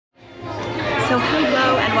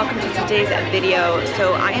welcome to today's video.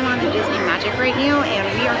 So I am on the Disney Magic right now,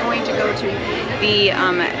 and we are going to go to the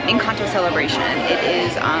Encanto Celebration. It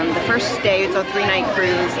is the first day. It's a 3-night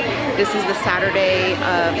cruise. This is the Saturday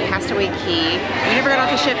of Castaway Cay. We never got off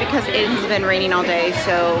the ship because it has been raining all day,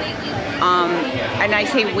 so and I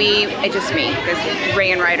say we, it's just me, because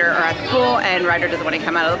Ray and Ryder are at the pool, and Ryder doesn't want to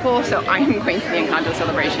come out of the pool, so I'm going to the Encanto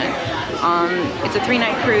Celebration. It's a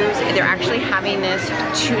 3-night cruise. They're actually having this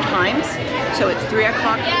 2 times. So it's 3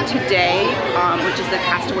 o'clock today, which is the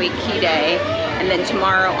Castaway Cay day, and then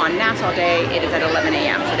tomorrow on Nassau Day, it is at 11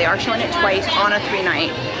 a.m. So they are showing it twice on a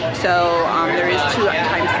 3-night. So there is 2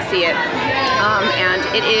 times to see it. And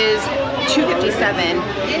it is $257.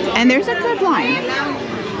 And there's a good line.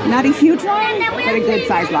 Not a huge line, but a good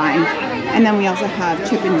size line. And then we also have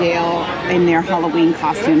Chip and Dale in their Halloween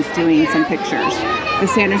costumes doing some pictures. The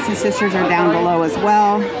Sanderson sisters are down below as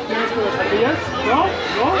well.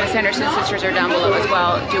 The Sanderson sisters are down below as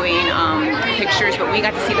well doing pictures, but we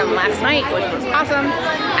got to see them last night, which was awesome.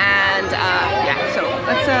 And yeah, so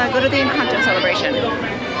let's go to the Encanto Celebration.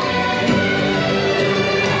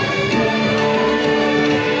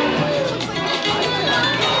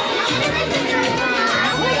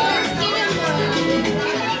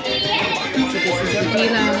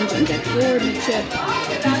 Lounge and deck door and the ship.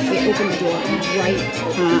 They open the door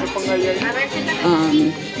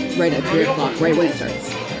right at 3 o'clock, right when it starts.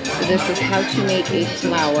 So this is how to make a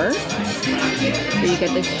flower. So you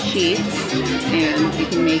get the sheets and you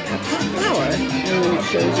can make a flower, and then it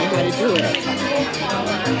shows you how to do it.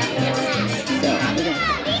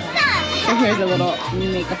 So here's a little, you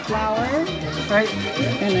make a flower, right?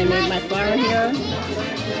 And I made my flower here.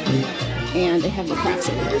 And they have the crafts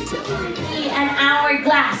over there too. An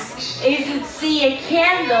hourglass. Is it C, a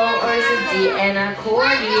candle, or is it D, an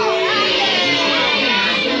accordion?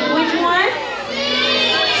 Which one?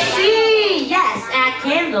 C, yes, a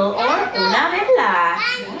candle or una vela.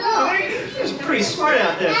 Oh, you're pretty smart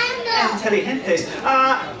out there, inteligentes.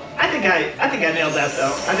 I think I nailed that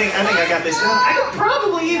though. I think I got this down. I could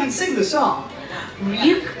probably even sing the song.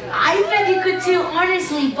 I bet you could too,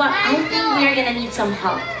 honestly, but I think we're gonna need some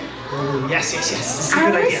help. Oh, yes. This is a I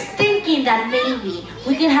good was idea. thinking that maybe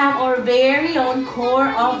we could have our very own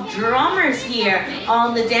corps of drummers here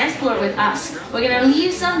on the dance floor with us. We're gonna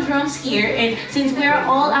leave some drums here, and since we're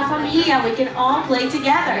all a familia, we can all play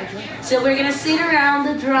together. So we're gonna sit around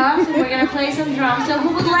the drums and we're gonna play some drums. So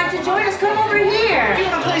who would like to join us? Come over here. If you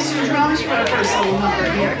want to play some drums for the first little number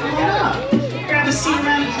here, come on up. Grab a seat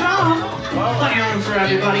around the drum. Plenty of room for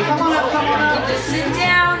everybody. Come on up, come on up. Just sit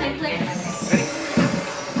down and play.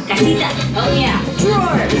 Casita. Oh yeah.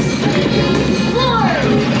 Drawers. Floors.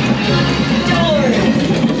 Doors.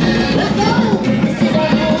 Let's go. This is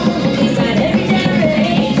our home. We've got every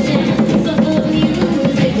generation. So full of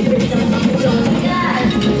music. So we got a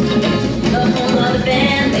whole lot of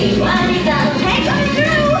family. Madrigal. Hey, coming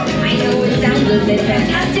through. I know it sounds a bit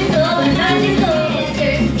fantastical and magical.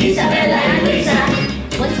 Isabella and Lisa.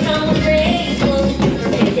 What's wrong with graceful?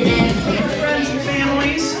 Friends and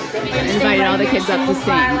families. Invited all the kids up to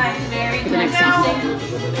sing for the next song.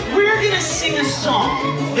 We're gonna sing a song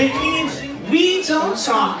that means we don't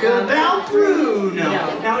talk about Bruno.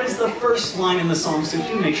 Now it is the first line in the song, so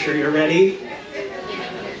do make sure you're ready.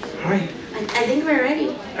 All right. I think we're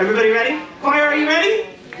ready. Everybody ready? Choir, are you ready?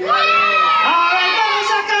 Yeah! All right,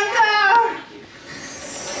 vamos a cantar.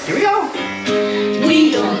 Here we go.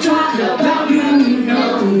 We don't talk about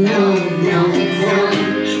Bruno, no.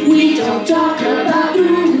 We don't talk about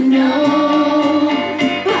Bruno.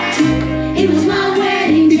 But it was my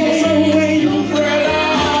wedding day.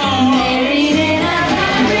 Married in a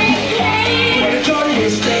hurricane.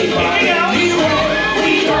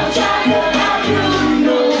 We don't talk about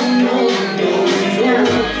Bruno, no.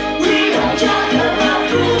 We don't talk about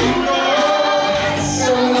Bruno.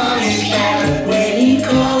 So long as that when he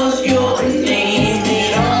calls your name,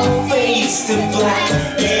 it all fades to black.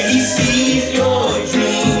 And he sees your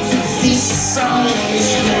dreams. This song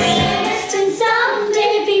is best and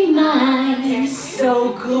someday be mine.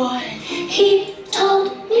 So good. He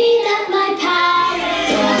told me that my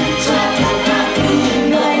past don't talk about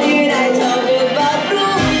Bruno. Why did I talk about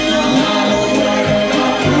Bruno?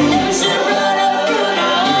 Never should run up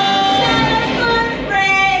Bruno. Not a good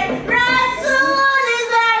friend. Right soon is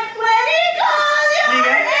back when he calls your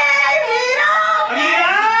name.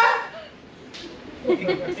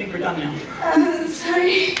 I think we're done now.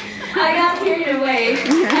 Sorry, I got carried away.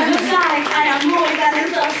 I'm sorry, I am more than a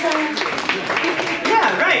daughter.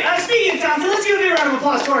 Yeah, right. Speaking of talented, let's give a big round of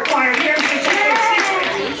applause to our choir here.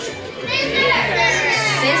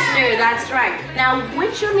 Sister, that's right. Now,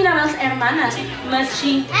 which of Mirabel's hermanas must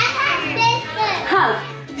she hug?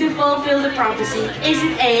 to fulfill the prophecy? Is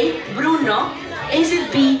it A, Bruno? Is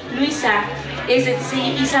it B, Luisa? Is it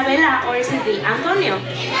C, Isabella? Or is it D, Antonio?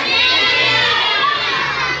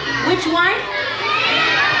 Which one?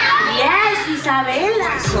 Yes,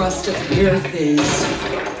 Isabella. Crust of the earth is.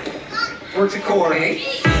 Work the chord.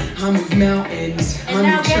 I move mountains, I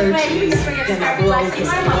now move get ready, churches, we're gonna then I start blow flexing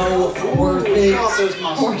because our I know if we're worth it. Show off those Of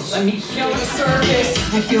muscles. course, let me show the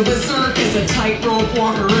circus. I feel the circus, a tightrope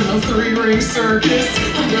walker in a three-ring circus.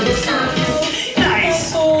 Under the surface.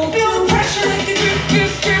 Nice. Feel the pressure, like a drip,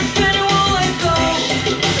 drip, drip, and it won't let go.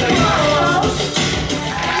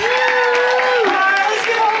 Alright, let's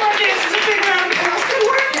get all our dancers a big round of applause. Good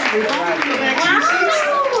work, everybody. Go back to your seats.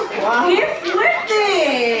 Wow. We're with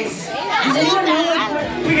this. Does anyone know what?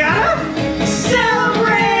 We got him.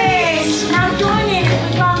 Celebrate! Now join in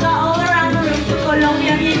with conga all around the room for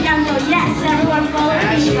Colombian Encanto. Yes, everyone follow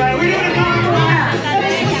That's me. right. We're doing a conga line.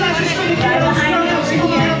 This was not just for the kids.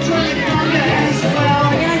 As well.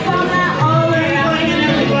 We're gonna conga all around. Everybody and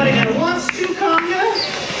everybody that wants to conga.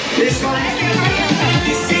 This line.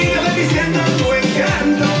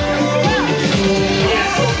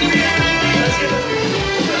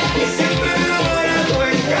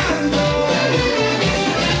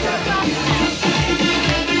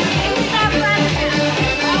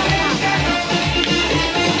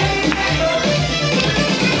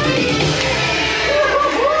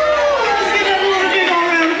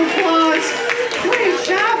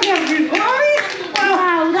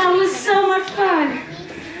 Wow, that was so much fun.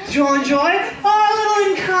 Did you all enjoy our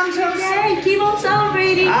little Encanto? Yay, keep on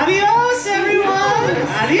celebrating. Adios, everyone.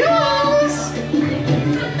 Adios.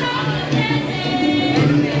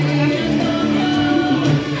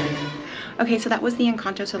 Okay, so that was the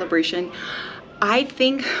Encanto Celebration. I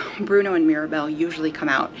think Bruno and Mirabel usually come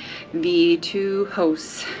out. The two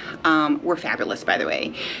hosts were fabulous, by the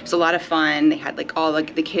way. It was a lot of fun. They had like all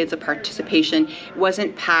like the kids, a participation. It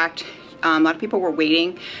wasn't packed. A lot of people were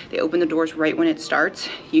waiting. They open the doors right when it starts.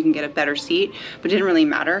 You can get a better seat, but it didn't really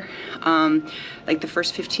matter. Like the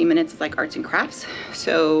first 15 minutes is like arts and crafts.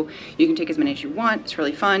 So you can take as many as you want. It's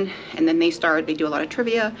really fun. And then they do a lot of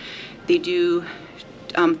trivia. They do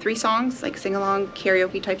 3 songs, like sing-along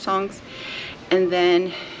karaoke type songs. And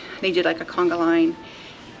then they did like a conga line.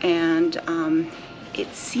 And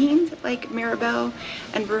it seemed like Mirabel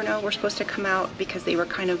and Bruno were supposed to come out because they were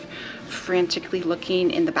kind of frantically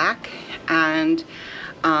looking in the back, and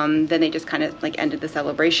then they just kind of like ended the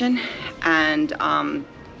celebration, and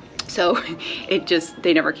so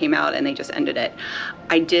they never came out and they just ended it.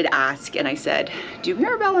 I did ask and I said, do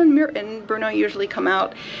Mirabel and Bruno usually come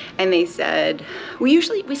out? And they said, we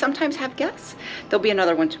sometimes have guests. There'll be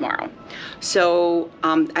another one tomorrow. So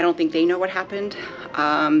I don't think they know what happened.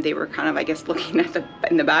 They were kind of, I guess, looking at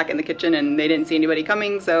in the back in the kitchen, and they didn't see anybody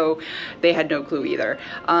coming, so they had no clue either.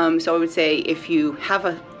 So I would say if you have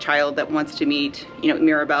a child that wants to meet,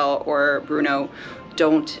 Mirabel or Bruno,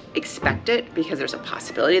 don't expect it because there's a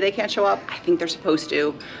possibility they can't show up. I think they're supposed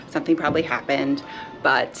to. Something probably happened,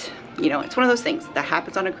 but it's one of those things that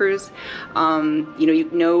happens on a cruise.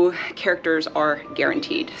 No characters are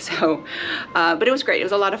guaranteed. So, but it was great. It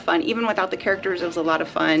was a lot of fun. Even without the characters, it was a lot of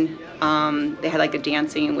fun. They had like a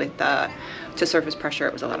dancing with to surface pressure.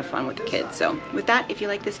 It was a lot of fun with the kids. So with that, if you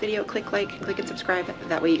like this video, click like, click and subscribe.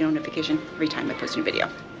 That way you get a notification every time I post a new video.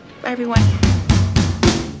 Bye everyone.